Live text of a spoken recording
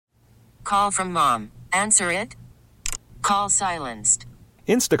call from mom. Answer it. Call silenced.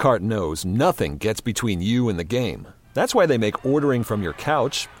 Instacart knows nothing gets between you and the game. That's why they make ordering from your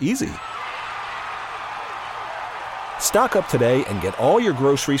couch easy. Stock up today and get all your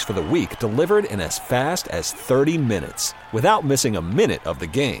groceries for the week delivered in as fast as 30 minutes without missing a minute of the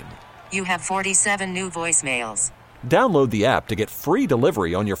game. You have 47 new voicemails. Download the app to get free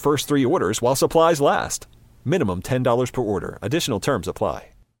delivery on your first 3 orders while supplies last. Minimum $10 per order. Additional terms apply.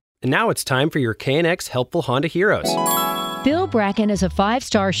 And now it's time for your KNX Helpful Honda Heroes. Bill Bracken is a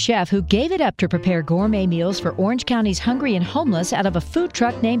 5-star chef who gave it up to prepare gourmet meals for Orange County's hungry and homeless out of a food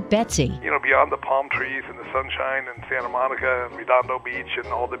truck named Betsy. You know, beyond the palm trees and the sunshine and Santa Monica and Redondo Beach and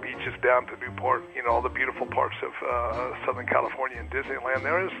all the beaches down to Newport, you know, all the beautiful parts of Southern California and Disneyland,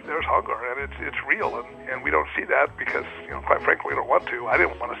 there's hunger, and it's real, and we don't see that because, you know, quite frankly, we don't want to. I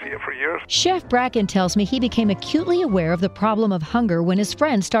didn't want to see it for years. Chef Bracken tells me he became acutely aware of the problem of hunger when his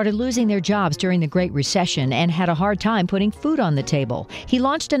friends started losing their jobs during the Great Recession and had a hard time putting food on the table. He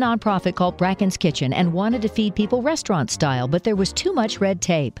launched a nonprofit called Bracken's Kitchen and wanted to feed people restaurant style, but there was too much red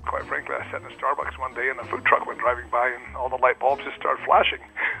tape. Quite frankly, I sat in a Starbucks one day and a food truck went driving by and all the light bulbs just started flashing.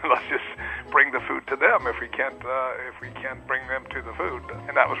 Let's just bring the food to them if we can't bring them to the food.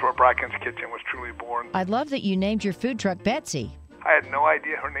 And that was where Bracken's Kitchen was truly born. I love that you named your food truck Betsy. I had no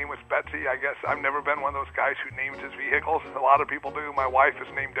idea her name was Betsy. I guess I've never been one of those guys who names his vehicles. A lot of people do. My wife has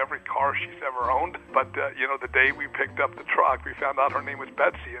named every car she's ever owned. But, you know, the day we picked up the truck, we found out her name was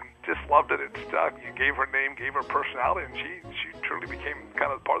Betsy and just loved it. It stuck. You gave her name, gave her personality, and she truly became kind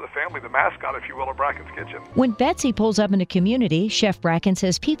of part of the family, the mascot, if you will, of Bracken's Kitchen. When Betsy pulls up in a community, Chef Bracken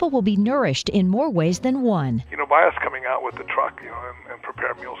says people will be nourished in more ways than one. You know, by us coming out with the truck, you know, and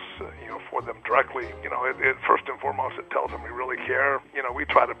prepare meals, you know, for them directly, you know, it first and foremost, it tells them we really care. You know, we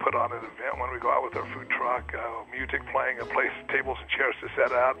try to put on an event when we go out with our food truck, music playing, a place, tables and chairs to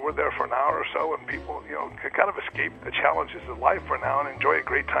set out. We're there for an hour or so, and people, you know, can kind of escape the challenges of life for now and enjoy a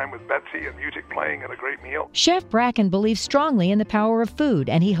great time with Betsy and music playing and a great meal. Chef Bracken believes strongly in the power of food,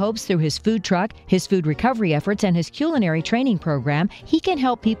 and he hopes through his food truck, his food recovery efforts, and his culinary training program, he can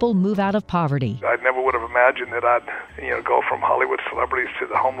help people move out of poverty. I never would have imagined that I'd, you know, go from Hollywood celebrities to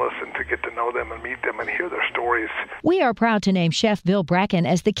the homeless and to get to know them and meet them and hear their stories. We are proud to name Chef Bill Bracken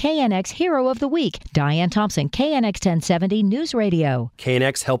as the KNX Hero of the Week. Diane Thompson, KNX 1070 News Radio.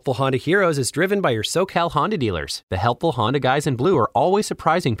 KNX Helpful Honda Heroes is driven by your SoCal Honda dealers. The helpful Honda guys in blue are always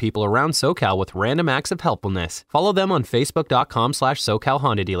surprising people around SoCal with random acts of helpfulness. Follow them on Facebook.com/SoCal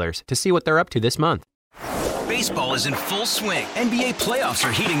Honda Dealers to see what they're up to this month. Baseball is in full swing. NBA playoffs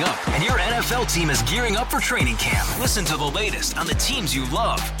are heating up, and your NFL team is gearing up for training camp. Listen to the latest on the teams you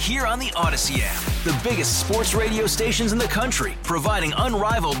love here on the Odyssey app. The biggest sports radio stations in the country, providing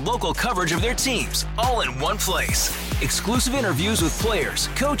unrivaled local coverage of their teams, all in one place. Exclusive interviews with players,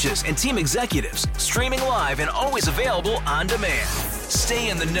 coaches, and team executives, streaming live and always available on demand. Stay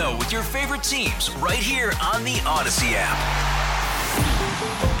in the know with your favorite teams right here on the Odyssey app.